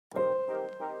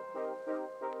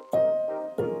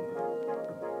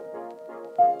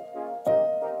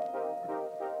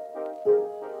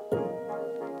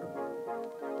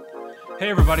Hey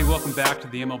everybody, welcome back to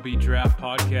the MLB Draft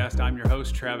podcast. I'm your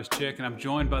host, Travis Chick, and I'm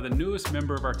joined by the newest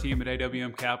member of our team at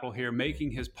AWM Capital here,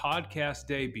 making his podcast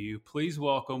debut. Please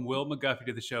welcome Will McGuffey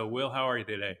to the show. Will, how are you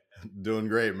today? Doing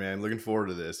great, man. Looking forward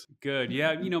to this. Good.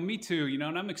 Yeah, me too.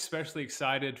 And I'm especially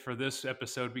excited for this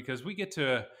episode because we get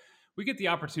the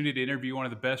opportunity to interview one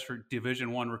of the best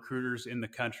Division I recruiters in the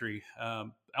country.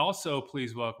 Also,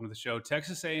 please welcome to the show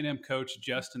Texas A&M coach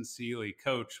Justin Seeley.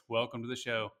 Coach, welcome to the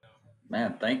show.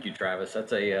 Man, thank you, Travis.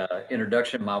 That's a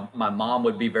introduction my mom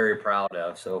would be very proud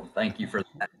of. So thank you for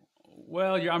that.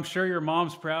 Well, I'm sure your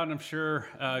mom's proud, and I'm sure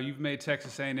you've made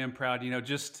Texas A&M proud.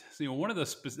 One of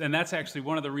the, and that's actually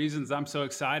one of the reasons I'm so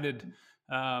excited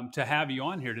to have you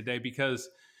on here today because,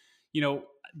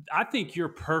 I think you're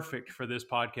perfect for this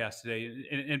podcast today,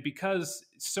 and because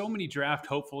so many draft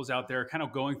hopefuls out there are kind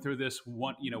of going through this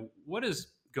one. What does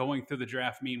going through the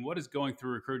draft mean? What does going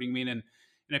through recruiting mean? And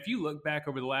if you look back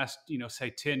over the last, say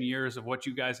 10 years of what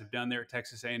you guys have done there at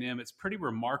Texas A&M, it's pretty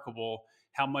remarkable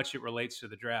how much it relates to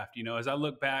the draft. As I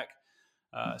look back,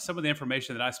 some of the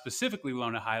information that I specifically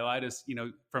want to highlight is,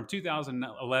 from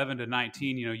 2011 to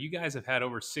 19, you guys have had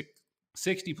over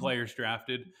 60 players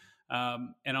drafted.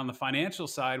 And on the financial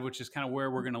side, which is kind of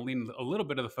where we're going to lean a little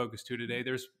bit of the focus to today,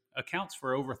 there's accounts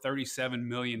for over $37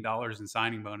 million in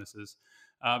signing bonuses.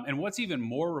 And what's even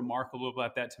more remarkable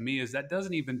about that to me is that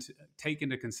doesn't even take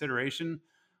into consideration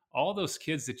all those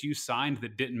kids that you signed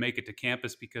that didn't make it to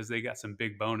campus because they got some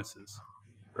big bonuses.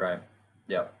 Right.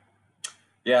 Yeah.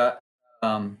 Yeah.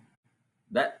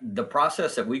 That the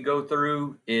process that we go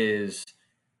through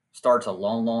starts a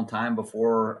long, long time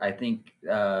before I think,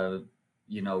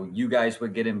 you guys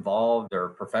would get involved or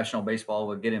professional baseball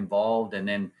would get involved. And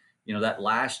then, that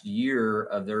last year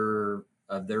of their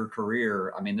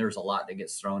career, I mean, there's a lot that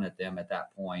gets thrown at them at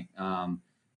that point. I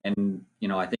think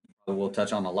we'll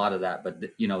touch on a lot of that, but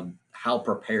how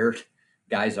prepared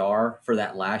guys are for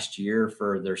that last year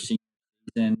for their senior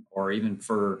season, or even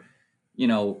for,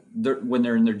 when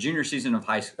they're in their junior season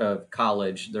of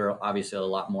college, they're obviously a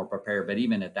lot more prepared, but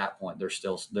even at that point, there's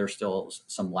still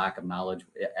some lack of knowledge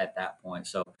at that point.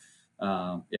 So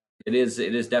it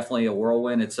is definitely a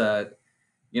whirlwind. It's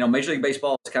Major League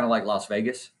Baseball is kind of like Las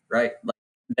Vegas, right?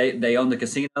 They own the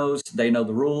casinos. They know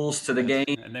the rules to the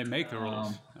game, and they make the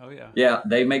rules. Yeah,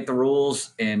 they make the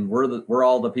rules, and we're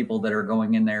all the people that are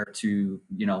going in there to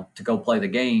go play the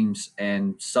games.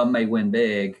 And some may win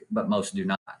big, but most do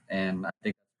not. And I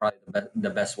think that's probably the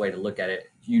best way to look at it.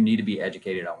 You need to be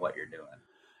educated on what you're doing.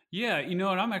 Yeah, and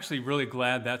I'm actually really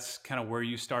glad that's kind of where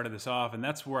you started this off, and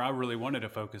that's where I really wanted to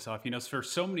focus off. For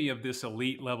so many of this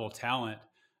elite level talent.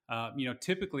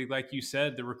 Typically, like you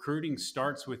said, the recruiting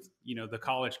starts with, the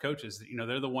college coaches.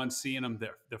 They're the ones seeing them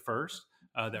the first,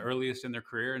 the earliest in their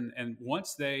career. And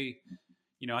once they,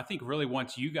 I think really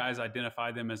once you guys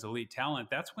identify them as elite talent,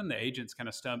 that's when the agents kind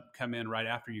of come in right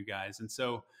after you guys. And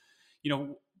so,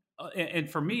 and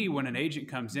for me, when an agent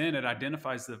comes in, it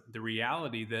identifies the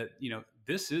reality that,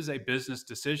 this is a business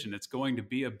decision. It's going to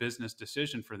be a business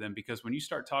decision for them, because when you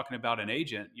start talking about an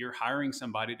agent, you're hiring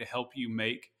somebody to help you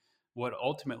make what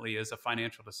ultimately is a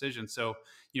financial decision. So,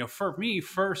 for me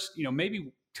first,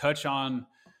 maybe touch on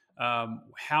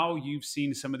how you've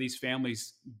seen some of these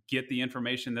families get the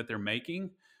information that they're making.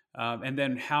 And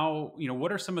then how,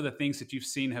 what are some of the things that you've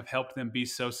seen have helped them be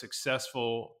so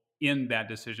successful in that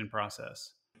decision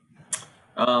process?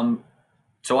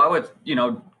 So I would,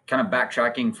 kind of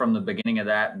backtracking from the beginning of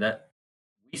that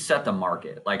we set the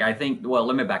market. Like, I think, well,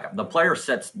 let me back up. The player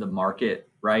sets the market,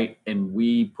 right? And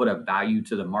we put a value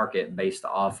to the market based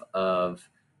off of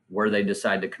where they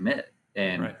decide to commit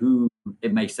and right. Who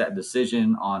it makes that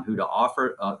decision on who to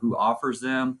offer, who offers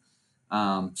them.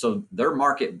 So their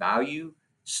market value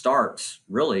starts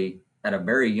really at a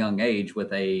very young age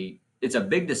it's a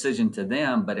big decision to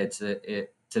them, but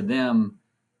to them,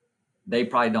 they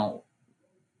probably don't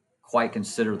quite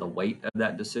consider the weight of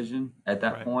that decision at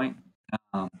that right. point.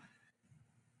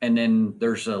 And then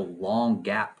there's a long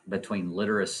gap between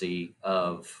literacy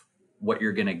of you've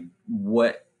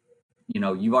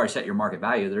already set your market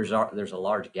value. There's a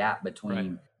large gap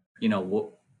between, right.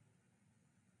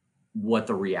 What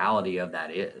the reality of that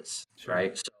is. Sure.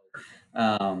 Right. So,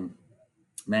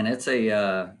 man, it's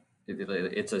a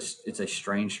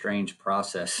strange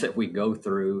process that we go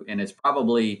through. And it's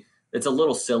a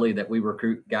little silly that we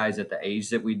recruit guys at the age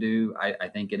that we do. I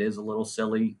think it is a little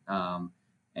silly.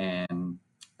 And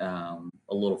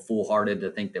a little foolhardy to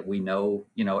think that we know,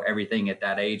 everything at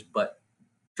that age. But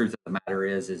the truth of the matter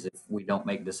is if we don't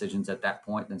make decisions at that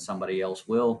point, then somebody else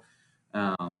will.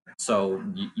 So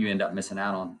you end up missing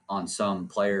out on some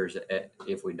players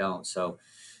if we don't. So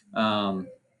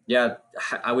Yeah,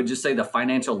 I would just say the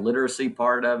financial literacy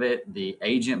part of it, the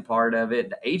agent part of it,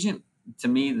 the agent to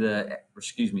me, the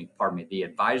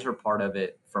advisor part of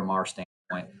it from our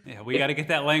standpoint. Yeah, we got to get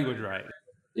that language right.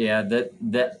 Yeah,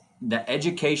 the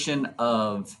education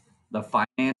of the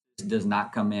finances does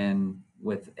not come in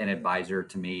with an advisor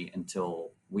to me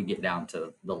until we get down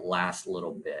to the last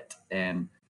little bit, and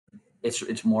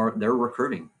it's more they're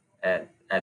recruiting at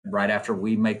right after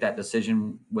we make that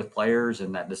decision with players,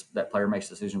 and that player makes a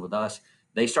decision with us.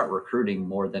 They start recruiting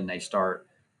more than they start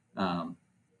um,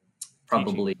 Teaching.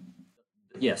 probably.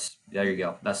 Yes, there you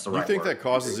go. That's the Do you right think word. that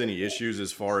causes any issues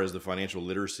as far as the financial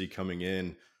literacy coming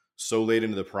in so late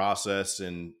into the process?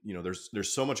 And,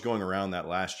 there's so much going around that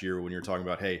last year when you're talking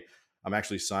about, hey, I'm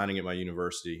actually signing at my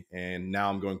university and now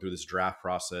I'm going through this draft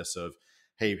process of,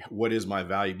 hey, what is my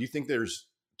value? Do you think there's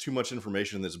too much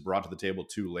information that's brought to the table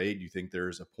too late? Do you think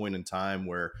there's a point in time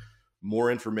where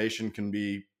more information can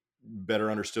be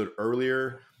better understood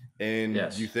earlier? And do you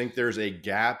Yes. think there's a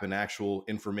gap in actual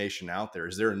information out there?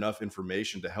 Is there enough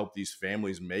information to help these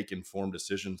families make informed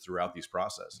decisions throughout these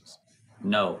processes?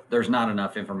 No, there's not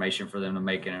enough information for them to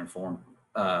make an informed.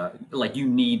 Like you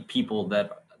need people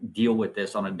that deal with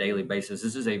this on a daily basis.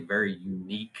 This is a very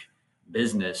unique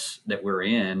business that we're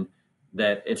in.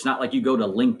 That it's not like you go to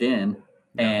LinkedIn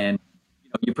Yeah. and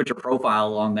you put your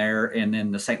profile on there, and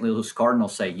then the St. Louis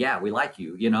Cardinals say, "Yeah, we like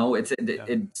you." Yeah.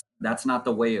 That's not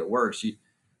the way it works.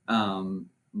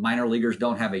 Minor leaguers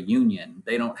don't have a union.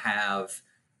 They don't have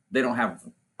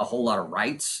a whole lot of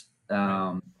rights.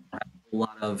 Right. A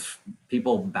lot of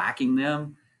people backing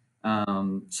them.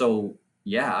 So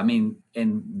yeah, I mean,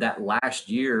 in that last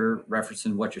year,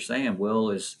 referencing what you're saying, Will,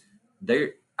 is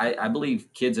there? I believe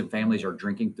kids and families are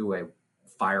drinking through a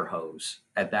fire hose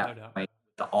at No that doubt. point.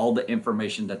 All the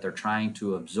information that they're trying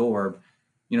to absorb.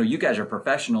 You guys are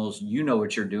professionals. You know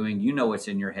what you're doing. You know what's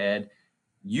in your head.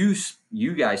 You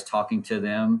guys talking to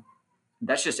them,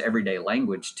 that's just everyday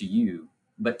language to you.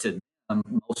 But to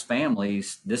most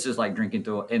families, this is like drinking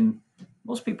through. And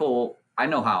most people, I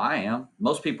know how I am.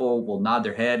 Most people will nod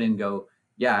their head and go,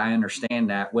 "Yeah, I understand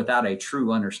that," without a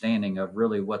true understanding of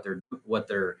really what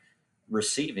they're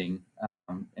receiving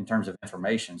in terms of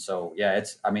information. So yeah,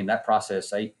 I mean that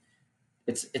process.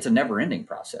 It's a never ending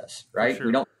process, For right? We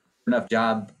sure. don't do enough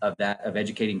job of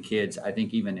educating kids. I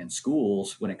think even in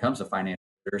schools when it comes to financial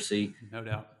literacy, No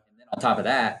doubt. on top of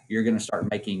that, you're going to start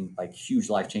making like huge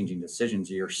life changing decisions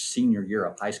your senior year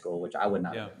of high school, which I would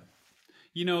not have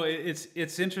Yeah. been.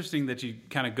 It's interesting that you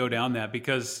kind of go down that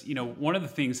because, one of the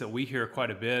things that we hear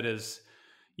quite a bit is,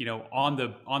 on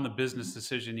the business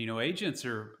decision, agents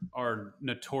are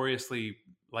notoriously,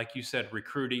 like you said,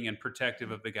 recruiting and protective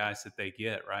of the guys that they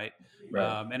get, right?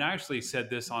 Right. And I actually said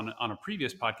this on a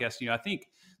previous podcast. I think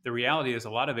the reality is a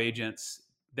lot of agents,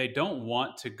 they don't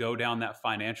want to go down that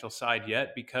financial side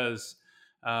yet because,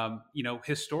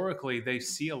 historically they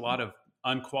see a lot of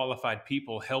unqualified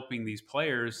people helping these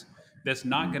players that's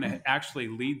not going to actually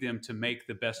lead them to make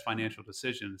the best financial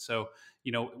decision. So,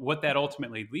 what that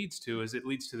ultimately leads to is it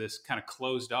leads to this kind of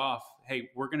closed off, hey,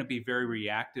 we're going to be very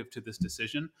reactive to this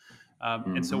decision.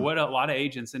 And so Mm-hmm. what a lot of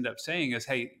agents end up saying is,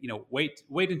 hey, wait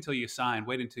until you sign,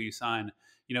 wait until you sign.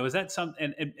 Is that some,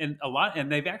 and a lot,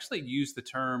 and they've actually used the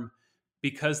term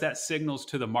because that signals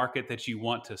to the market that you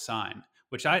want to sign,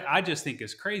 which I just think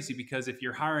is crazy because if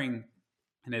you're hiring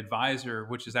an advisor,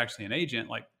 which is actually an agent,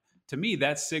 like to me,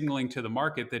 that's signaling to the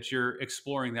market that you're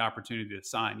exploring the opportunity to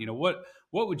sign.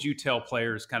 What would you tell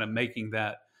players kind of making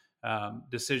that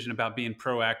decision about being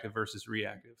proactive versus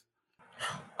reactive?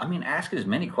 I mean, ask as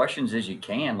many questions as you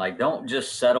can. Like, don't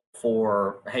just settle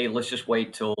for, "Hey, let's just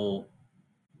wait till."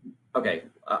 Okay,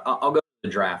 I'll go to the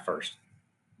draft first.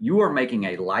 You are making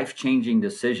a life changing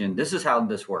decision. This is how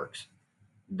this works.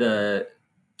 The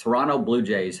Toronto Blue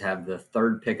Jays have the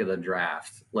third pick of the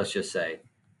draft. Let's just say,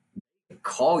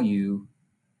 call you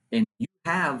and you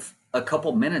have a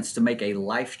couple minutes to make a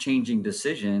life changing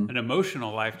decision. An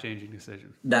emotional, life changing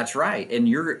decision. That's right. And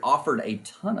you're offered a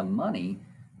ton of money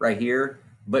right here,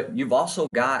 but you've also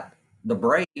got the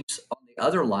Braves on the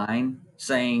other line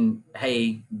saying,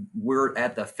 "Hey, we're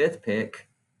at the fifth pick.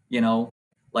 You know,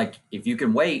 like if you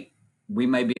can wait, we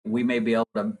may be able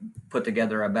to put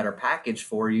together a better package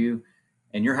for you."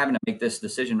 And you're having to make this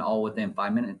decision all within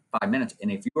 5 minutes.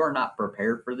 And if you are not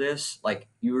prepared for this, like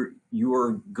you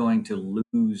are going to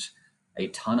lose a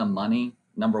ton of money.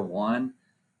 Number one.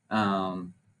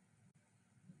 Um,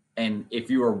 and if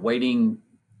you are waiting,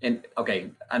 and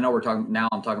okay, I know I'm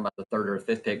talking about the third or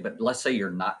fifth pick, but let's say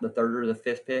you're not the third or the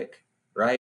fifth pick,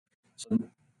 right? So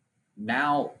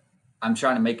now I'm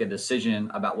trying to make a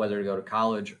decision about whether to go to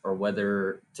college or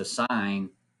whether to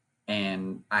sign.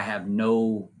 and I have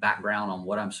no background on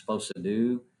what I'm supposed to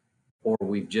do, or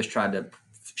we've just tried to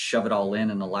shove it all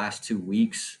in the last 2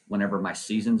 weeks whenever my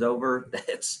season's over,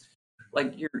 it's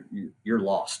like you're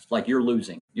lost. Like you're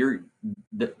losing.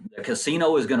 The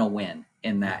casino is going to win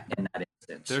in that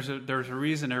instance. There's a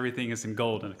reason everything is in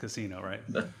gold in a casino, right?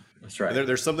 That's right.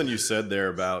 There's something you said there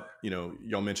about,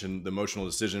 y'all mentioned the emotional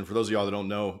decision. For those of y'all that don't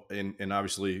know, and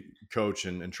obviously Coach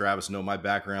and Travis know, my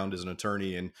background as an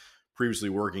attorney and previously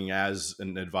working as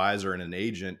an advisor and an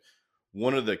agent.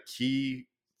 One of the key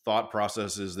thought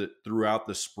processes that throughout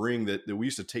the spring that we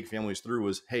used to take families through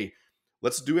was, hey,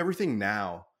 let's do everything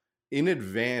now in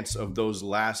advance of those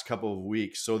last couple of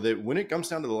weeks, so that when it comes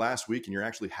down to the last week and you're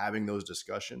actually having those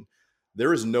discussions,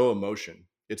 there is no emotion.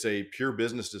 It's a pure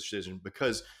business decision,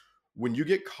 because when you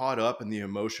get caught up in the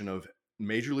emotion of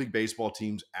Major League Baseball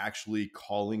teams actually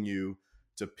calling you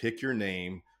to pick your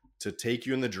name, to take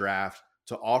you in the draft,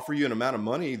 to offer you an amount of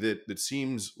money that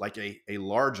seems like a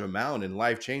large amount and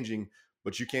life-changing,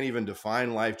 but you can't even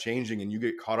define life-changing, and you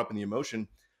get caught up in the emotion,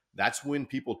 that's when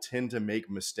people tend to make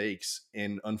mistakes.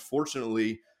 And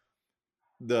unfortunately,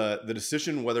 the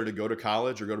decision whether to go to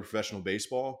college or go to professional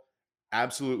baseball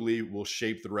absolutely will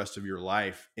shape the rest of your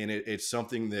life. And it's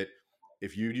something that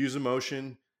if you use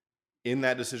emotion in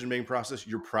that decision-making process,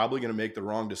 you're probably going to make the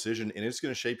wrong decision, and it's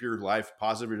going to shape your life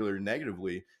positively or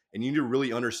negatively. And you need to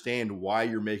really understand why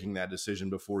you're making that decision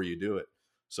before you do it.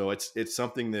 So it's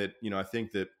something that, I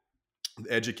think that the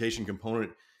education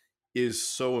component is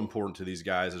so important to these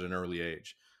guys at an early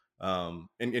age.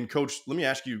 And Coach, let me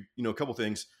ask you, a couple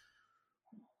things.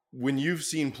 When you've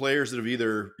seen players that have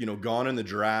either, gone in the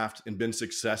draft and been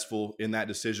successful in that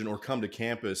decision, or come to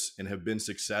campus and have been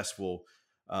successful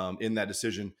in that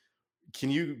decision, can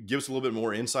you give us a little bit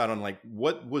more insight on like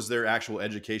what was their actual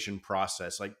education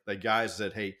process? Like guys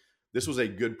said, hey, this was a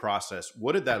good process.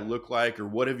 What did that look like, or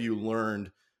what have you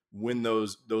learned when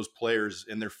those players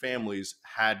and their families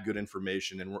had good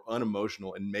information and were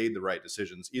unemotional and made the right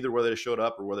decisions, either whether they showed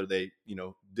up or whether they,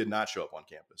 did not show up on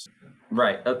campus?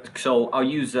 Right. So I'll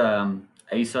use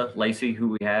Asa Lacey, who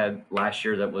we had last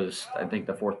year. That was, I think,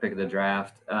 the fourth pick of the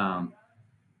draft.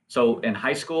 So in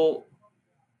high school,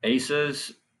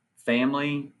 Asa's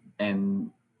family,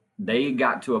 and they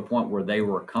got to a point where they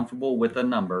were comfortable with a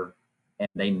number, and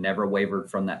they never wavered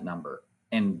from that number.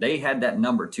 And they had that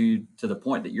number to the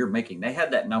point that you're making. They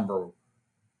had that number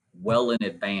well in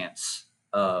advance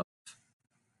of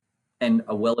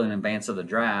the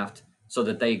draft, so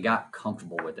that they got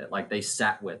comfortable with it. Like they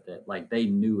sat with it, like they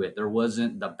knew it. There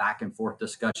wasn't the back and forth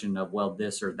discussion of, well,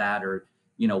 this or that, or,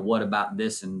 what about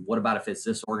this? And what about if it's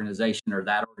this organization or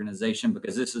that organization?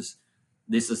 Because this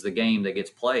is the game that gets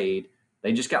played.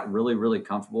 They just got really, really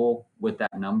comfortable with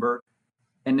that number.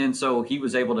 And then so he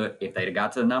was able to, if they'd have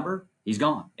got to the number, he's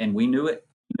gone. And we knew it.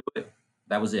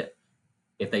 That was it.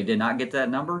 If they did not get to that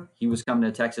number, he was coming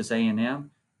to Texas A&M,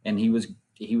 and he was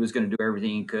going to do everything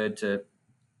he could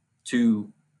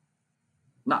to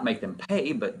not make them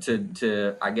pay, but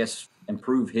to I guess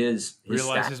improve his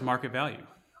realize his market value.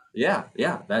 Yeah,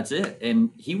 that's it. And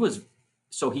he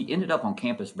ended up on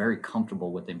campus very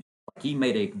comfortable with him. He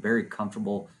made a very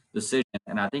comfortable decision,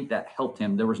 and I think that helped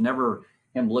him. There was never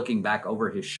him looking back over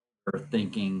his shoulder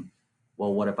thinking,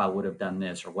 well, what if I would have done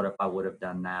this, or what if I would have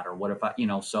done that, or what if I,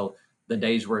 so the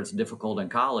days where it's difficult in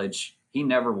college, he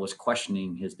never was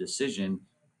questioning his decision.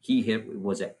 He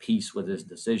was at peace with his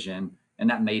decision, and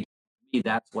that made me,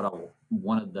 that's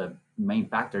one of the main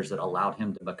factors that allowed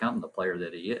him to become the player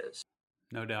that he is.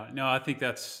 No doubt. No, I think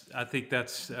that's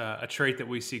a trait that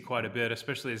we see quite a bit,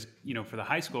 especially as, for the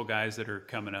high school guys that are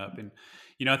coming up. And,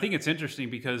 I think it's interesting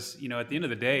because, at the end of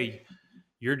the day,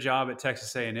 your job at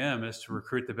Texas A&M is to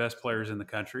recruit the best players in the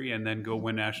country and then go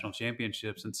win national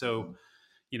championships. And so,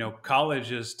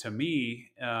 colleges to me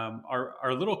are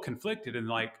a little conflicted in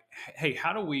like, hey,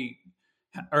 how do we,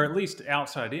 or at least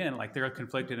outside in, like they're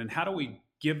conflicted in how do we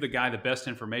give the guy the best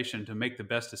information to make the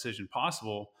best decision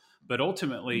possible? But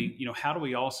ultimately, how do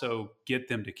we also get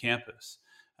them to campus?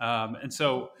 And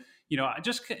so,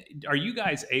 are you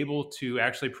guys able to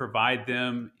actually provide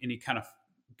them any kind of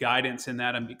guidance in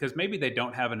that? And because maybe they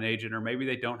don't have an agent, or maybe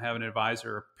they don't have an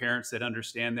advisor, or parents that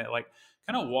understand that, like,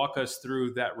 kind of walk us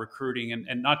through that recruiting,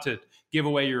 and not to give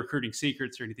away your recruiting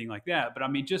secrets or anything like that. But I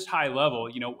mean, just high level,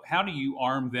 how do you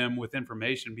arm them with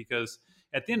information? Because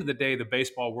at the end of the day, the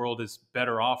baseball world is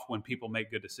better off when people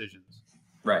make good decisions.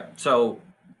 Right. So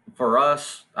for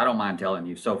us, I don't mind telling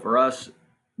you. So for us,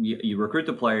 you recruit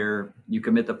the player, you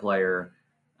commit the player,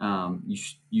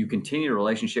 you continue a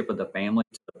relationship with the family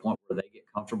to the point where they get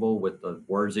comfortable with the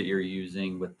words that you're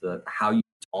using, with how you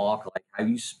talk, like how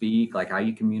you speak, like how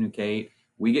you communicate.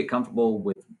 We get comfortable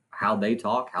with how they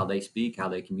talk, how they speak, how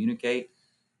they communicate.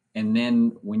 And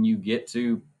then when you get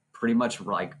to pretty much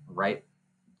like right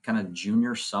kind of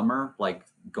junior summer, like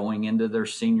going into their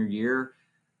senior year,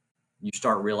 you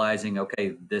start realizing,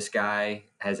 okay, this guy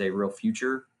has a real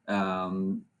future,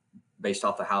 based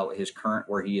off of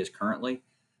where he is currently.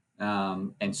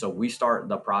 And so we start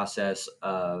the process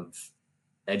of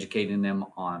educating them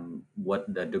on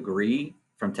what the degree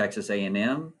from Texas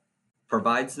A&M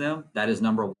provides them. That is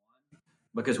number one,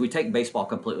 because we take baseball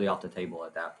completely off the table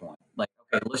at that point. Like,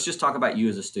 okay, let's just talk about you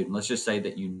as a student. Let's just say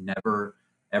that you never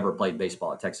ever played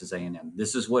baseball at Texas A&M.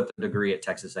 This is what the degree at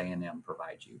Texas A&M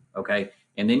provides you. Okay,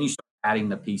 and then you start adding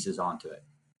the pieces onto it.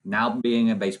 Now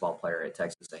being a baseball player at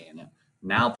Texas A&M,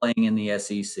 now playing in the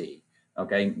SEC.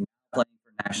 Okay, now playing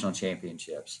for national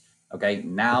championships. Okay,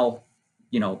 now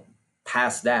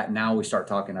past that, now we start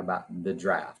talking about the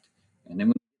draft, and then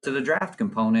we get to the draft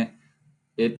component.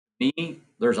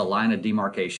 There's a line of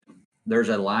demarcation. There's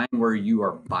a line where you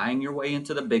are buying your way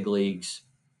into the big leagues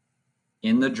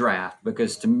in the draft,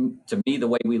 because to me, the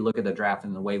way we look at the draft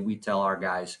and the way we tell our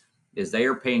guys is they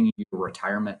are paying you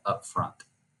retirement up front.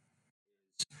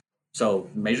 So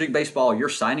Major League Baseball, your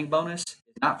signing bonus is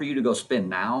not for you to go spend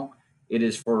now. It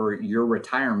is for your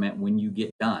retirement when you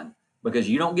get done, because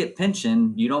you don't get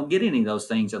pension. You don't get any of those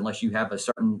things unless you have a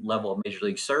certain level of Major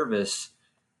League service.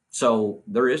 So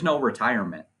there is no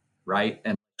retirement, right?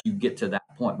 And you get to that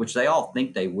point, which they all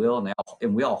think they will,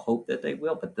 and we all hope that they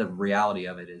will, but the reality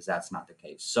of it is that's not the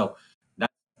case. So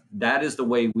that is the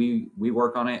way we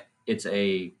work on it.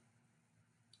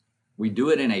 We do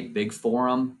it in a big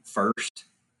forum first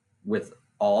with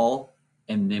all,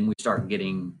 and then we start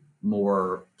getting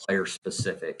more player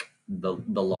specific the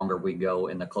longer we go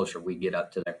and the closer we get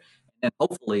up to there. And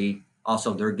hopefully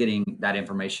also they're getting that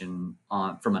information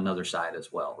from another side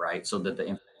as well, right? So that the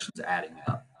information is adding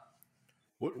up.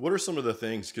 What are some of the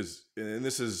things, and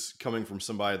this is coming from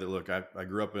somebody that, look, I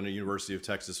grew up in a University of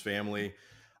Texas family.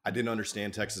 I didn't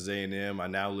understand Texas A&M. I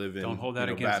now live in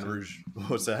Baton Rouge.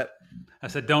 What's that? I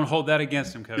said, don't hold that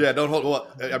against him, Coach. Yeah, don't hold. Well,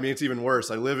 I mean, it's even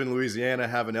worse. I live in Louisiana,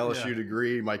 have an LSU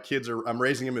degree. My kids I'm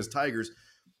raising them as Tigers.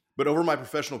 But over my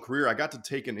professional career, I got to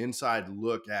take an inside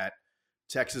look at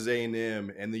Texas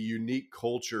A&M and the unique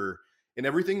culture and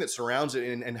everything that surrounds it,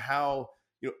 and how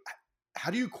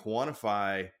do you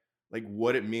quantify like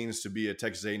what it means to be a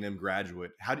Texas A&M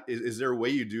graduate? Is there a way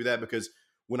you do that? Because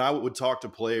when I would talk to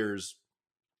players,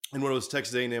 and when it was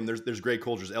Texas A&M, there's great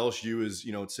cultures. LSU is,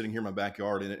 it's sitting here in my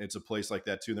backyard, and it's a place like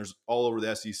that too. And there's all over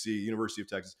the SEC, University of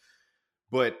Texas.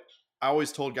 But I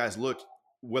always told guys, look,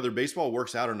 whether baseball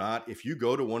works out or not, if you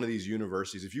go to one of these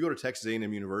universities, if you go to Texas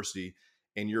A&M University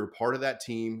and you're a part of that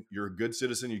team, you're a good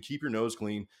citizen, you keep your nose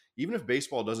clean, even if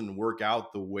baseball doesn't work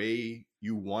out the way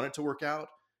you want it to work out,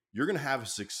 you're going to have a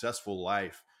successful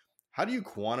life. How do you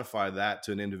quantify that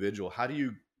to an individual? How do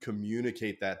you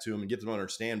communicate that to them and get them to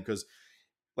understand? Because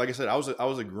like I said, I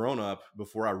was a grown-up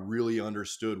before I really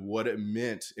understood what it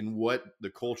meant and what the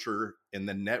culture and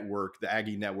the network, the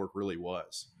Aggie network, really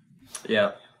was.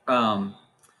 Yeah.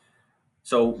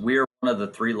 So we're one of the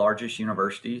 3 largest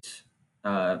universities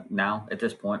now at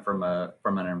this point from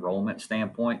an enrollment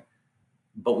standpoint,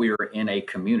 but we are in a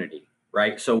community,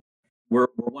 right? So we're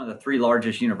one of the 3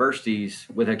 largest universities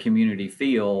with a community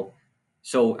feel.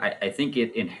 So I think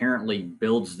it inherently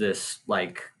builds this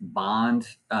like bond.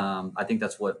 I think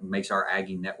that's what makes our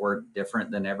Aggie network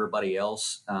different than everybody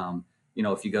else.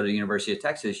 If you go to the University of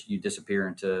Texas, you disappear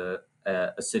into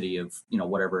a city of,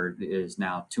 whatever it is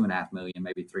now, 2.5 million,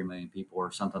 maybe 3 million people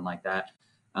or something like that.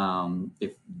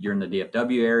 If you're in the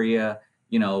DFW area,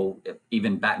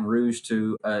 even Baton Rouge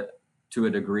to a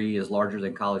degree is larger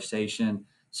than College Station.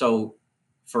 So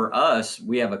for us,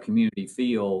 we have a community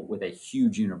feel with a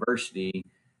huge university,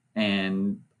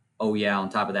 and on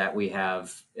top of that, we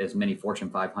have as many Fortune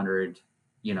 500,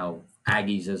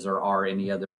 Aggies as there are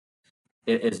any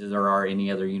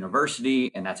other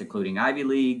university, and that's including Ivy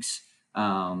Leagues.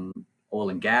 Oil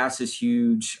and gas is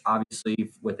huge,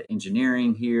 obviously, with the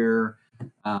engineering here.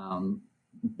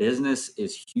 Business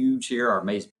is huge here. Our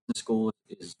Mays Business School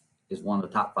is one of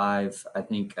the top 5, I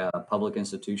think, public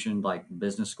institution like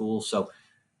business schools. So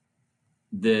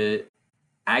the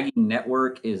Aggie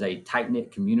network is a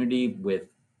tight-knit community with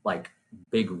like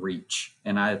big reach.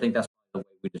 And I think that's the way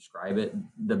we describe it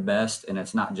the best. And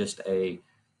it's not just I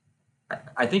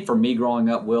think for me growing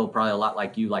up, Will, probably a lot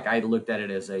like you, like I looked at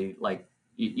it as if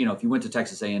you went to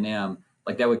Texas A&M,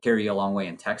 like that would carry you a long way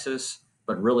in Texas,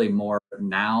 but really more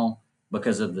now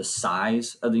because of the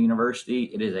size of the university,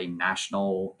 it is a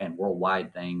national and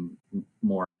worldwide thing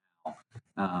more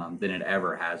than it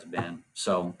ever has been.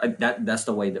 So that's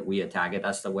the way that we attack it.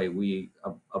 That's the way we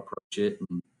approach it.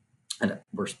 And And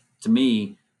to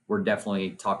me, we're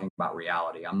definitely talking about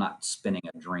reality. I'm not spinning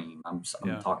a dream. I'm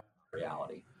Yeah. talking about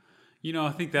reality.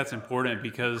 I think that's important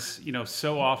because,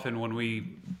 so often when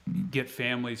we get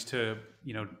families to,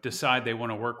 decide they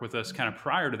want to work with us kind of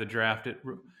prior to the draft,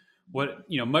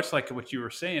 much like what you were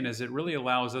saying, is it really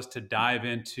allows us to dive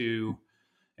into,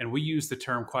 and we use the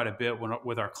term quite a bit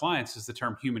with our clients, is the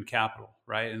term human capital,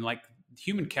 right? And like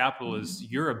human capital is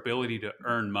your ability to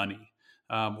earn money.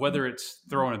 Whether it's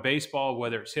throwing a baseball,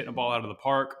 whether it's hitting a ball out of the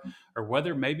park, or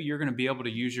whether maybe you're going to be able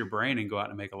to use your brain and go out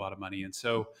and make a lot of money. And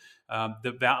so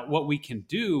what we can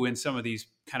do in some of these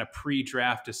kind of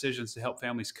pre-draft decisions to help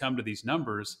families come to these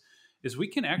numbers is we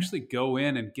can actually go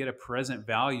in and get a present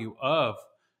value of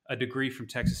a degree from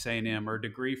Texas A&M or a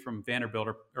degree from Vanderbilt,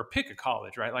 or pick a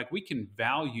college, right? Like we can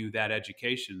value that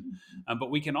education,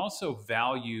 but we can also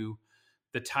value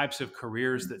the types of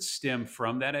careers that stem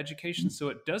from that education. So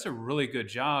it does a really good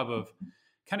job of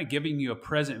kind of giving you a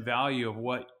present value of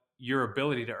what your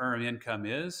ability to earn income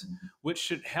is, which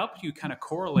should help you kind of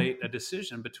correlate a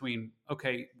decision between,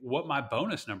 okay, what my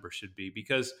bonus number should be.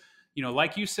 Because,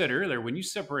 like you said earlier, when you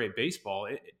separate baseball,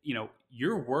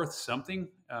 you're worth something.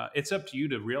 It's up to you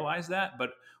to realize that. But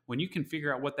when you can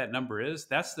figure out what that number is,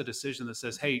 that's the decision that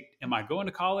says, hey, am I going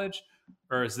to college,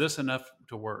 or is this enough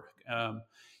to work?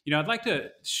 I'd like to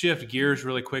shift gears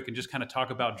really quick and just kind of talk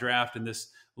about draft and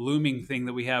this looming thing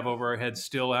that we have over our heads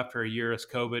still after a year as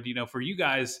COVID. For you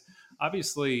guys,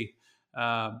 obviously,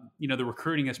 the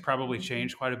recruiting has probably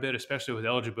changed quite a bit, especially with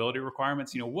eligibility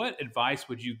requirements. What advice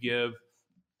would you give,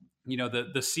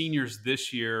 the seniors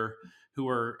this year who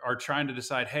are trying to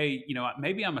decide, hey,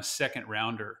 maybe I'm a second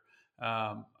rounder.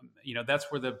 That's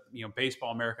where the,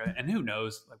 Baseball America, and who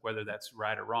knows like whether that's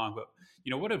right or wrong, but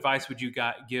what advice would you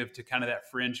give to kind of that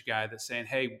fringe guy that's saying,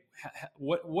 hey,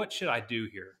 what should I do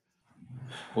here?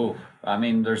 Oh, I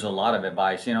mean, there's a lot of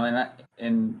advice,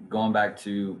 and going back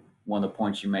to one of the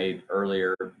points you made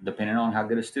earlier, depending on how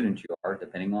good a student you are,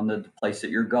 depending on the place that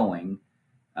you're going,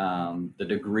 the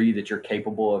degree that you're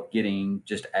capable of getting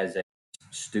just as a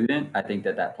student, I think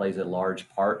that plays a large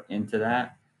part into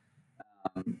that.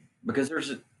 Because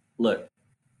look,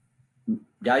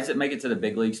 guys that make it to the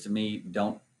big leagues, to me,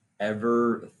 don't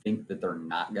ever think that they're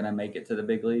not going to make it to the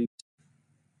big leagues.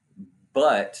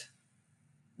 But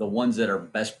the ones that are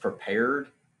best prepared,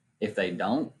 if they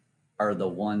don't, are the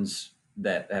ones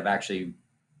that have actually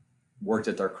worked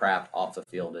at their craft off the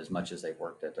field as much as they've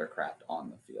worked at their craft on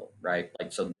the field, right?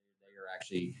 Like, so they are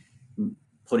actually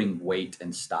putting weight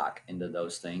and stock into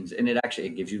those things. And it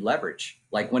gives you leverage.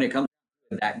 Like when it comes,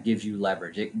 that gives you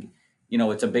leverage.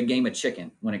 It's a big game of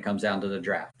chicken when it comes down to the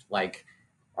draft. Like,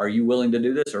 are you willing to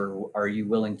do this, or are you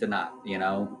willing to not,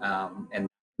 and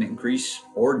increase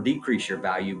or decrease your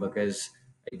value, because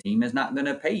a team is not going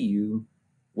to pay you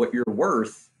what you're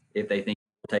worth if they think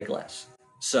you'll take less.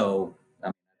 So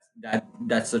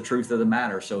that's the truth of the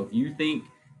matter. So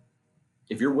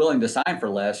if you're willing to sign for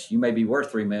less, you may be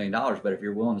worth $3 million, but if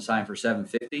you're willing to sign for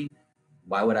 $750,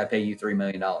 why would I pay you $3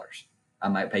 million? I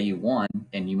might pay you $1 million,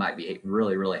 and you might be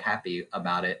really, really happy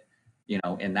about it,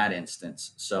 in that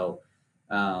instance. So,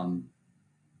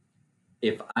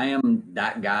 if I am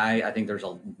that guy, I think there's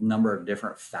a number of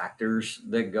different factors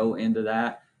that go into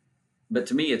that. But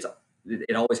to me,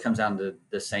 it always comes down to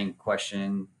the same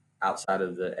question outside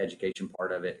of the education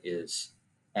part of it is,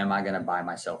 am I going to buy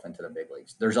myself into the big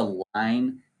leagues? There's a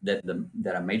line that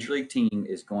a major league team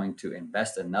is going to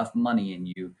invest enough money in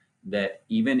you that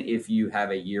even if you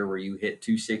have a year where you hit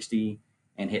 260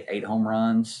 and hit 8 home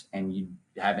runs and you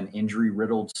have an injury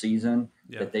riddled season,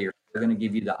 that they are going to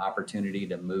give you the opportunity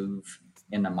to move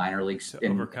in the minor leagues to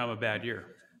overcome a bad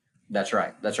year. That's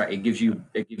right. It gives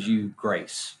you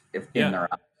grace in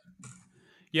their eyes.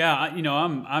 Yeah,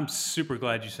 I'm super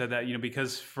glad you said that,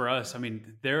 because for us, I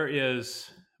mean, there is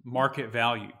market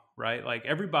value, right? Like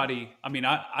everybody, I mean,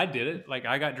 I did it. Like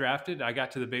I got drafted, I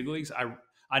got to the big leagues.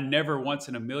 I never once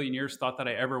in a million years thought that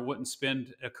I ever wouldn't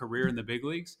spend a career in the big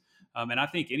leagues. And I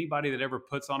think anybody that ever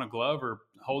puts on a glove or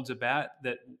holds a bat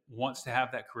that wants to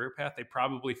have that career path, they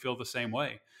probably feel the same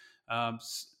way.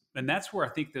 And that's where I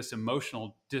think this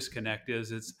emotional disconnect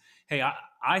is. It's, hey,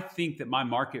 I think that my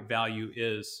market value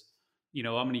is, I'm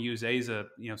going to use Asa,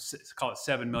 call it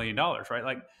 $7 million, right?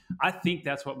 Like, I think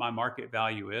that's what my market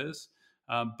value is.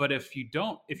 But if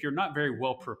you're not very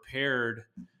well prepared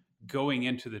going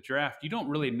into the draft, you don't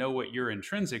really know what your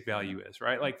intrinsic value is,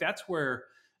 right? Like that's where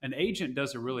an agent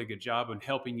does a really good job in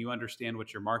helping you understand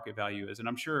what your market value is. And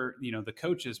I'm sure, the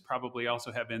coaches probably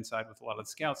also have insight with a lot of the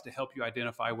scouts to help you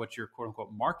identify what your quote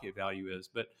unquote market value is.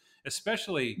 But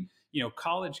especially,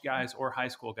 college guys or high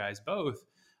school guys, both,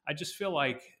 I just feel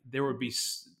like there would be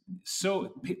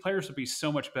players would be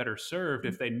so much better served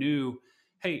if they knew,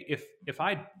 hey, if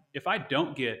I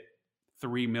don't get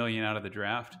 3 million out of the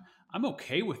draft, I'm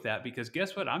okay with that, because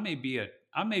guess what? I may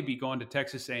be going to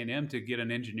Texas A&M to get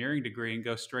an engineering degree and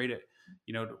go straight at,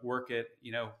 to work at,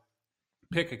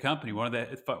 pick a company, one of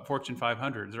the Fortune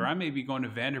 500s, or I may be going to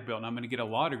Vanderbilt and I'm going to get a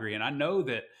law degree. And I know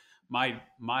that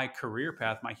my career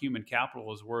path, my human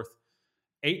capital is worth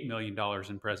 $8 million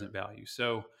in present value.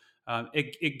 So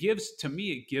it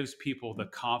gives people the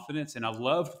confidence. And I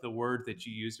loved the word that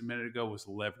you used a minute ago, was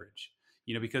leverage,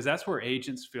 because that's where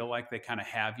agents feel like they kind of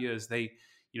have you, as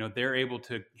they're able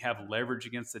to have leverage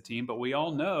against the team. But we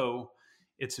all know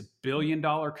it's $1 billion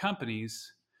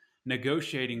companies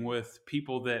negotiating with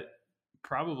people that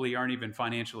probably aren't even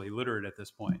financially literate at this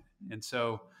point. And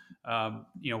so,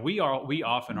 we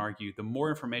often argue the more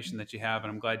information that you have,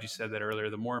 and I'm glad you said that earlier,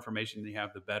 the more information you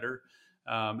have, the better.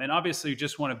 And obviously, you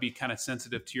just want to be kind of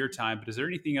sensitive to your time. But is there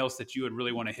anything else that you would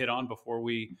really want to hit on before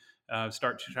we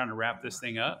start trying to wrap this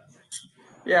thing up?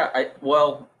 Yeah, I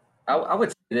would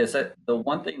say this. The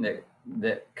one thing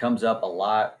that comes up a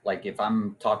lot, like if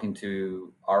I'm talking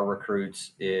to our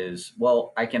recruits, is,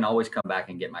 well, I can always come back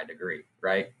and get my degree,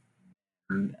 right?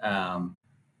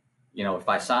 If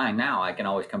I sign now, I can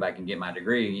always come back and get my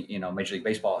degree. Major League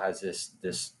Baseball has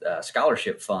this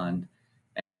scholarship fund.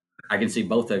 I can see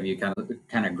both of you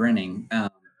kind of grinning.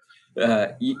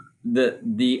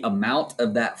 The amount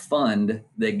of that fund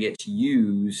that gets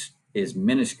used is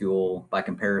minuscule by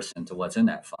comparison to what's in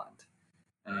that fund.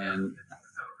 And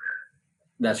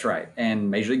that's right. And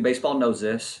Major League Baseball knows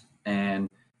this. And,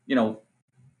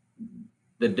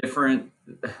 the different,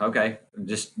 okay,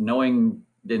 just knowing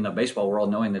in the baseball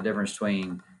world, knowing the difference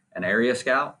between an area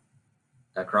scout,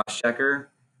 a cross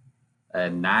checker, a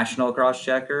national cross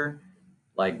checker,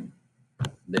 like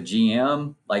the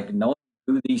GM, like knowing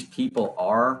who these people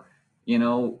are,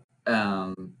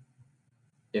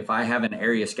 if I have an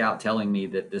area scout telling me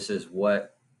that this is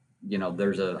what,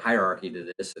 there's a hierarchy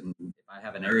to this. And if I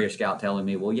have an area scout telling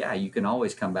me, well, yeah, you can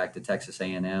always come back to Texas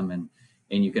A&M and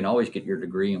you can always get your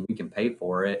degree and we can pay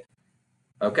for it.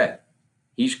 Okay.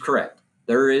 He's correct.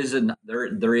 There is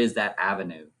that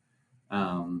avenue.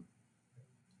 The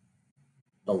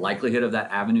likelihood of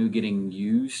that avenue getting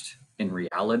used in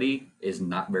reality is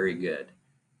not very good.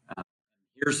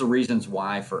 Here's the reasons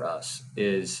why for us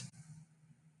is,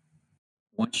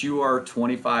 once you are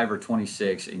 25 or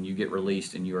 26 and you get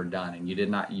released and you are done and you did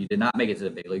not make it to the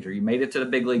big leagues, or you made it to the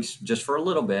big leagues just for a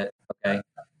little bit, okay,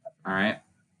 all right,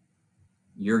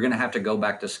 you're going to have to go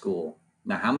back to school.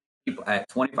 Now, how many people at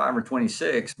 25 or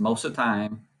 26, most of the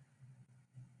time,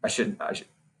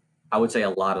 I would say a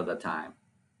lot of the time,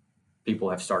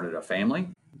 people have started a family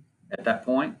at that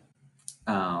point.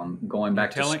 Going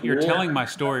back to school. You're telling my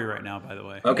story right now, by the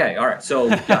way. Okay, all right. So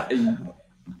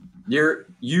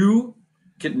you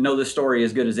can know the story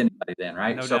as good as anybody then,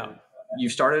 right? No so doubt. You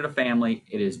started a family.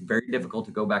 It is very difficult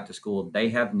to go back to school. They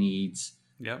have needs.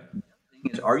 Yep. The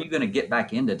thing is, are you going to get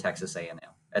back into Texas A&M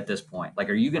at this point? Like,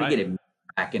 are you going to get it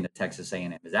back into Texas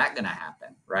A&M? Is that going to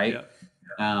happen, right? Yep.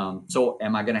 So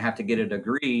am I going to have to get a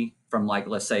degree from, like,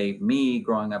 let's say me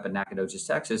growing up in Nacogdoches,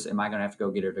 Texas, am I going to have to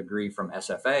go get a degree from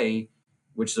SFA,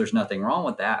 which there's nothing wrong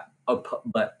with that.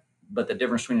 But the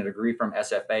difference between a degree from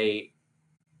SFA,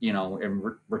 and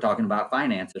we're talking about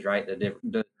finances, right? The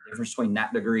difference between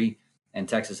that degree and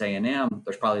Texas A&M,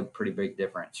 there's probably a pretty big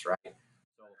difference, right? So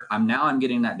I'm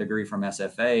getting that degree from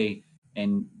SFA,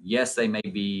 and yes, they may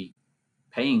be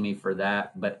paying me for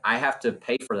that, but I have to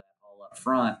pay for that all up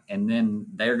front, and then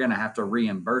they're going to have to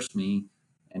reimburse me.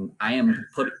 And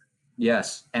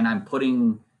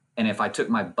and if I took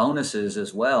my bonuses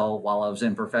as well while I was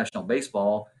in professional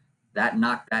baseball, that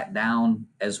knocked that down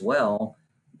as well,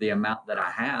 the amount that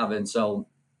I have. And so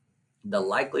the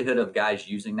likelihood of guys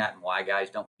using that and why guys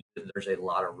don't use it, there's a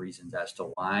lot of reasons as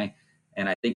to why. And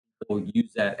I think people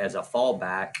use that as a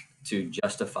fallback to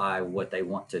justify what they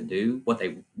want to do, what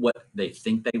they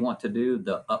think they want to do,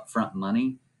 the upfront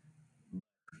money.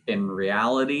 In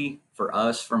reality, for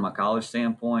us, from a college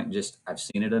standpoint, just I've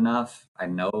seen it enough. I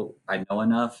know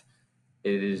enough.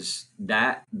 It is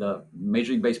that the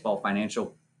Major League Baseball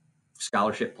financial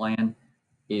scholarship plan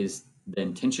is, the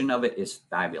intention of it is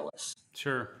fabulous.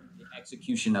 Sure. The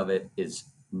execution of it is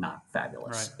not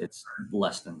fabulous. Right. It's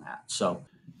less than that. So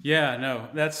yeah, no,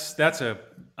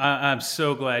 I'm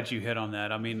so glad you hit on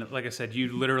that. I mean, like I said,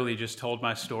 you literally just told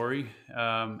my story.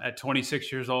 At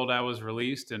 26 years old, I was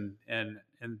released, and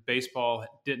baseball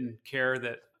didn't care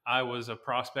that I was a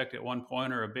prospect at one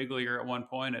point or a big leaguer at one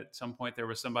point. At some point, there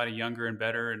was somebody younger and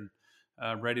better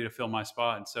and ready to fill my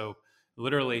spot. And so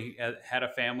literally had a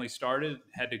family started,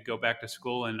 had to go back to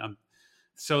school. And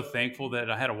so thankful that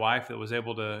I had a wife that was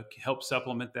able to help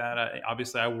supplement that.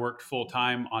 Obviously, I worked full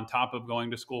time on top of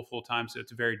going to school full time, so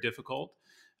it's very difficult.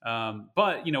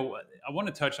 But I want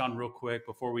to touch on real quick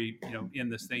before we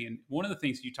end this thing. And one of the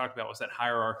things you talked about was that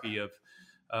hierarchy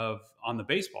of on the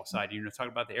baseball side.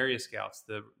 Talking about the area scouts,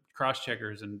 the cross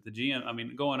checkers, and the GM. I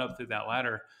mean, going up through that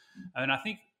ladder. And I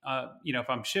think if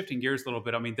I'm shifting gears a little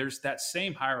bit, I mean, there's that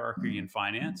same hierarchy in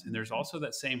finance, and there's also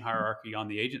that same hierarchy on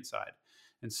the agent side.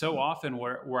 And so often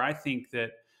where I think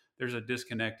that there's a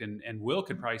disconnect, and Will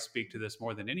could probably speak to this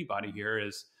more than anybody here,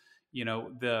 is,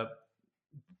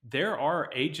 there are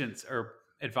agents or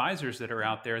advisors that are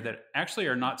out there that actually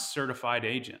are not certified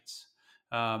agents.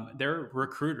 They're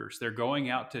recruiters. They're going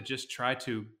out to just try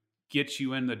to get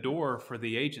you in the door for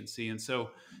the agency. And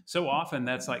so often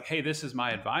that's like, hey, this is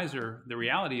my advisor. The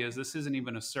reality is this isn't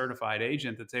even a certified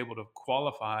agent that's able to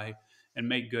qualify and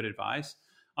make good advice.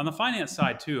 On the finance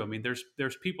side too, I mean,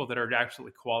 there's people that are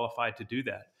absolutely qualified to do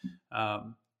that.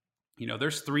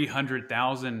 There's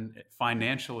 300,000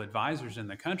 financial advisors in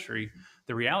the country.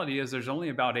 The reality is there's only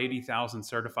about 80,000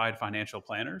 certified financial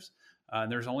planners.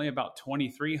 And there's only about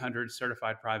 2,300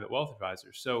 certified private wealth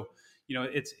advisors. So,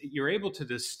 you're able to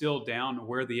distill down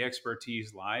where the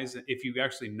expertise lies if you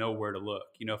actually know where to look.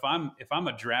 If I'm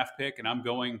a draft pick and I'm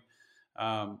going,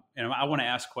 and I want to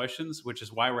ask questions, which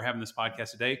is why we're having this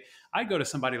podcast today, I go to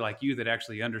somebody like you that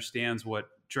actually understands what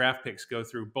draft picks go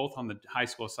through, both on the high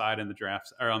school side and the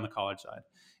drafts, or on the college side.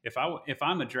 If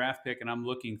I'm a draft pick and I'm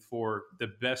looking for the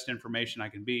best information I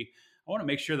can be, I want to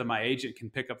make sure that my agent can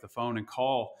pick up the phone and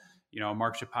call,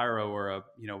 Mark Shapiro or a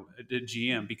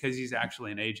GM, because he's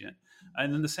actually an agent.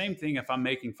 And then the same thing, if I'm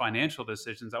making financial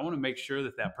decisions, I want to make sure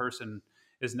that that person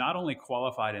is not only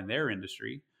qualified in their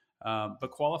industry, but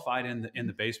qualified in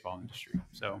the baseball industry.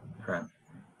 So, right.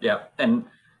 Yeah. And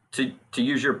to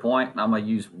use your point, I'm going to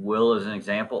use Will as an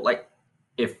example. Like,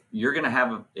 if you're going to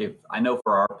have, if I know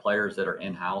for our players that are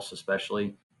in-house,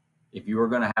 especially, if you are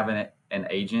going to have an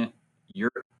agent,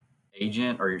 your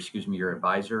agent, or your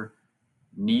advisor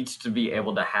needs to be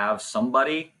able to have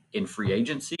somebody in free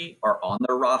agency or on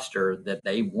their roster that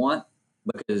they want,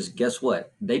 because guess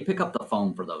what? They pick up the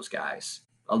phone for those guys.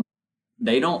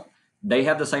 They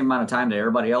have the same amount of time that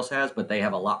everybody else has, but they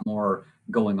have a lot more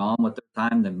going on with their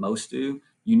time than most do.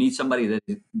 You need somebody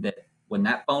that when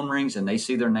that phone rings and they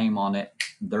see their name on it,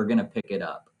 they're going to pick it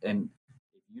up. And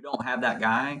if you don't have that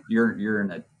guy, you're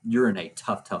in a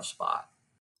tough spot.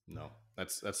 No,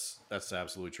 that's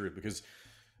absolutely true, because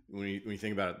when you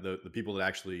think about it, the people that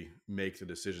actually make the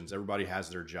decisions, everybody has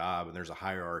their job and there's a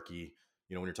hierarchy,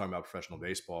 when you're talking about professional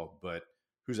baseball, but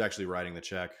who's actually writing the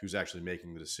check, who's actually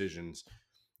making the decisions?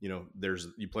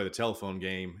 You play the telephone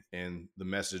game and the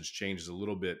message changes a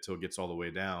little bit till it gets all the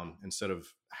way down. Instead of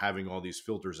having all these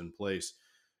filters in place,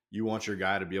 you want your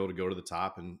guy to be able to go to the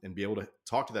top and be able to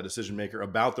talk to that decision maker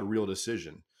about the real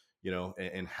decision,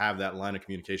 and have that line of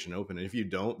communication open. And if you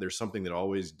don't, there's something that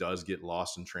always does get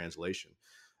lost in translation.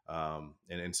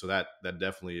 And so that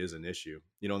definitely is an issue,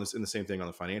 and the same thing on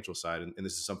the financial side. And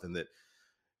this is something that,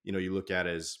 you look at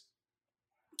as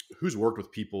who's worked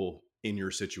with people in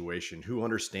your situation, who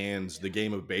understands the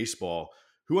game of baseball,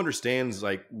 who understands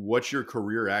like what your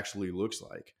career actually looks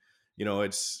like.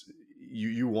 It's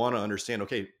you want to understand,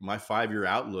 okay, my 5-year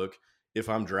outlook, if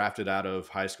I'm drafted out of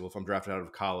high school, if I'm drafted out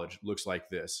of college, looks like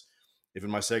this. If in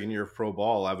my second year of pro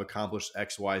ball, I've accomplished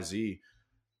XYZ,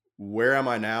 where am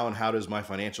I now, and how does my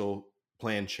financial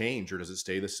plan change, or does it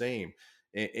stay the same?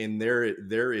 And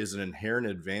there is an inherent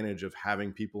advantage of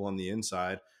having people on the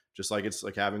inside, just like it's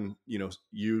like having,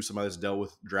 somebody that's dealt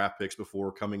with draft picks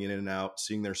before, coming in and out,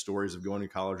 seeing their stories of going to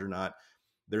college or not.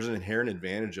 There's an inherent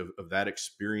advantage of that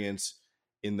experience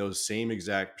in those same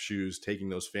exact shoes, taking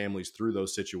those families through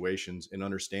those situations and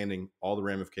understanding all the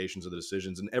ramifications of the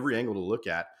decisions and every angle to look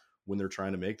at when they're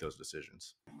trying to make those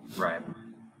decisions. Right.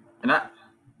 And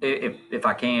if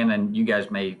I can, and you guys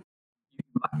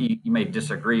you may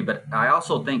disagree, but I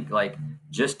also think like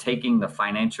just taking the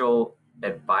financial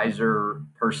advisor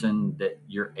person that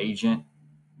your agent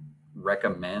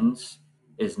recommends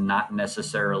is not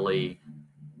necessarily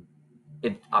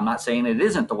it. I'm not saying it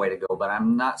isn't the way to go, but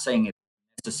I'm not saying it's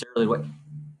necessarily what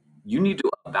you need to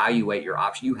evaluate your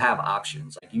option. You have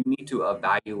options. Like, you need to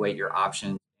evaluate your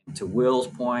options. To Will's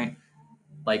point,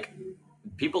 like,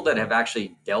 people that have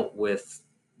actually dealt with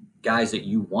guys that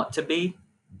you want to be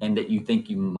and that you think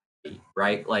you might be,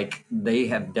 right? Like, they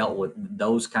have dealt with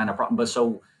those kind of problems. But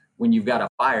so when you've got a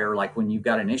fire, like when you've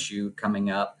got an issue coming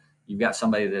up, you've got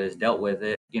somebody that has dealt with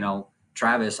it.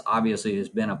 Travis obviously has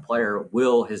been a player.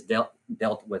 Will has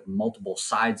dealt with multiple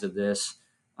sides of this.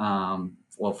 From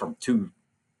two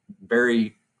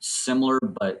very similar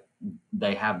but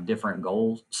they have different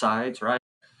goal sides, right?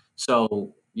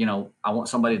 So, I want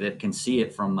somebody that can see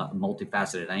it from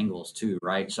multifaceted angles too,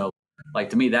 right? So, like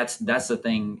to me, that's the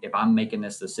thing. If I'm making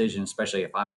this decision, especially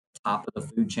if I'm top of the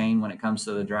food chain when it comes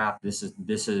to the draft, this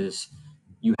is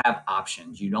you have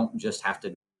options. You don't just have to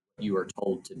do what you are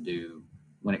told to do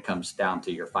when it comes down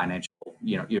to your financial,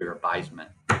 your advisement.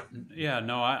 Yeah,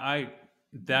 no, I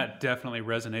that definitely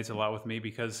resonates a lot with me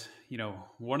because,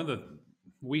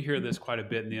 we hear this quite a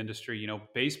bit in the industry.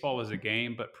 Baseball is a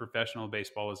game, but professional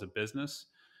baseball is a business.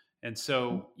 And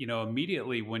so,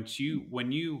 immediately when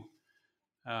you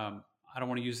I don't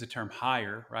want to use the term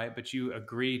hire, right? But you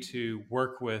agree to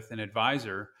work with an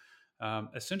advisor,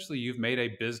 essentially you've made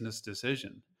a business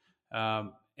decision.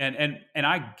 And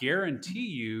I guarantee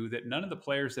you that none of the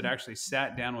players that actually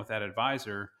sat down with that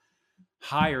advisor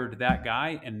hired that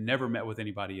guy and never met with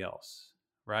anybody else,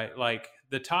 right? Like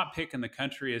the top pick in the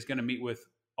country is going to meet with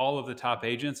all of the top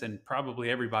agents and probably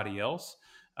everybody else.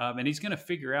 And he's going to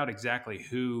figure out exactly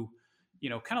who,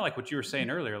 kind of like what you were saying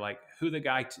earlier, like who the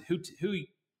guy, who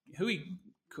he,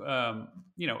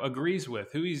 agrees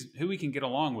with, who he can get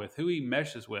along with, who he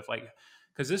meshes with, like,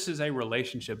 because this is a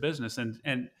relationship business.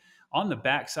 And on the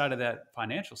backside of that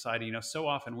financial side, so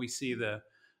often we see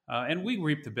and we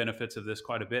reap the benefits of this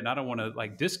quite a bit. And I don't want to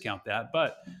like discount that,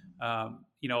 but a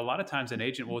lot of times an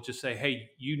agent will just say, "Hey,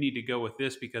 you need to go with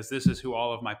this because this is who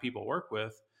all of my people work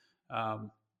with,"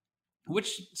 um,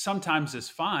 which sometimes is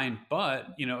fine. But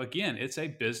again, it's a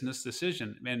business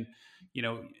decision, and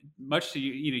much to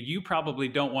you probably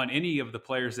don't want any of the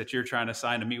players that you're trying to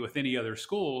sign to meet with any other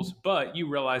schools, but you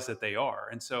realize that they are,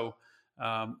 and so.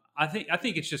 I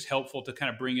think it's just helpful to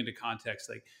kind of bring into context,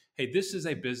 like, hey, this is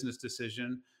a business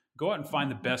decision. Go out and find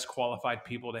the best qualified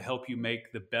people to help you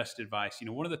make the best advice.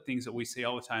 One of the things that we say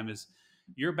all the time is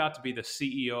you're about to be the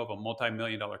CEO of a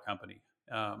multi-million-dollar company.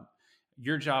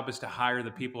 Your job is to hire the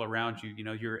people around you.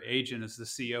 Your agent is the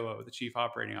COO, the chief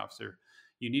operating officer.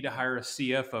 You need to hire a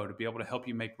CFO to be able to help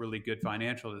you make really good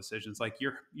financial decisions. Like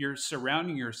you're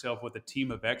surrounding yourself with a team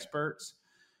of experts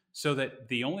so that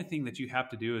the only thing that you have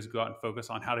to do is go out and focus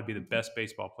on how to be the best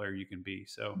baseball player you can be.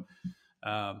 So,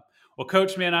 well,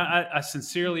 Coach, man, I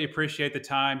sincerely appreciate the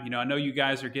time. I know you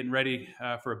guys are getting ready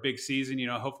for a big season.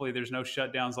 Hopefully there's no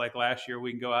shutdowns like last year.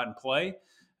 We can go out and play.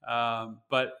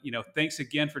 But thanks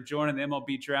again for joining the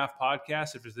MLB Draft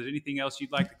podcast. If there's anything else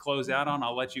you'd like to close out on,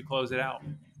 I'll let you close it out.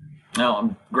 No,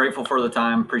 I'm grateful for the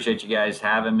time. Appreciate you guys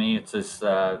having me. It's this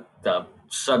the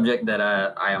subject that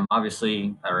I am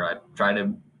obviously, or I try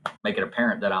to make it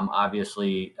apparent that I'm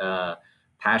obviously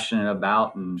passionate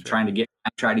about and Sure.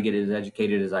 try to get as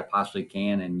educated as I possibly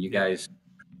can. And you guys,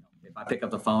 if I pick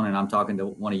up the phone and I'm talking to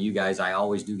one of you guys, I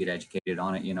always do get educated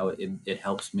on it. It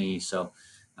helps me. So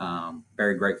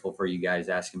very grateful for you guys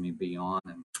asking me to be on.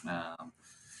 And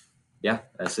yeah,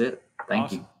 that's it.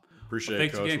 Thank you. Appreciate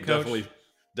thanks it, Coach. again, Coach.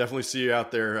 Definitely see you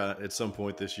out there at some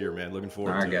point this year, man. Looking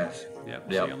forward to it. All right, guys. Yep.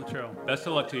 See you on the trail. Best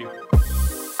of luck to you.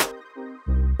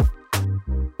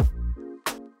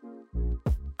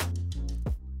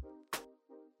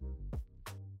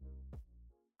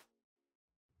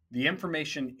 The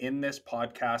information in this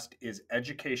podcast is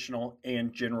educational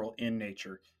and general in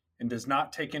nature and does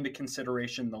not take into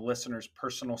consideration the listener's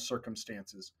personal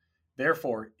circumstances.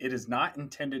 Therefore, it is not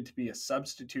intended to be a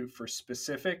substitute for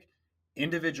specific,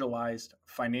 individualized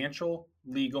financial,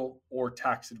 legal, or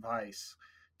tax advice.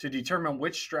 To determine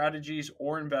which strategies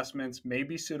or investments may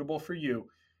be suitable for you,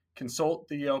 consult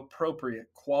the appropriate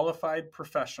qualified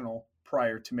professional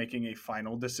prior to making a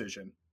final decision.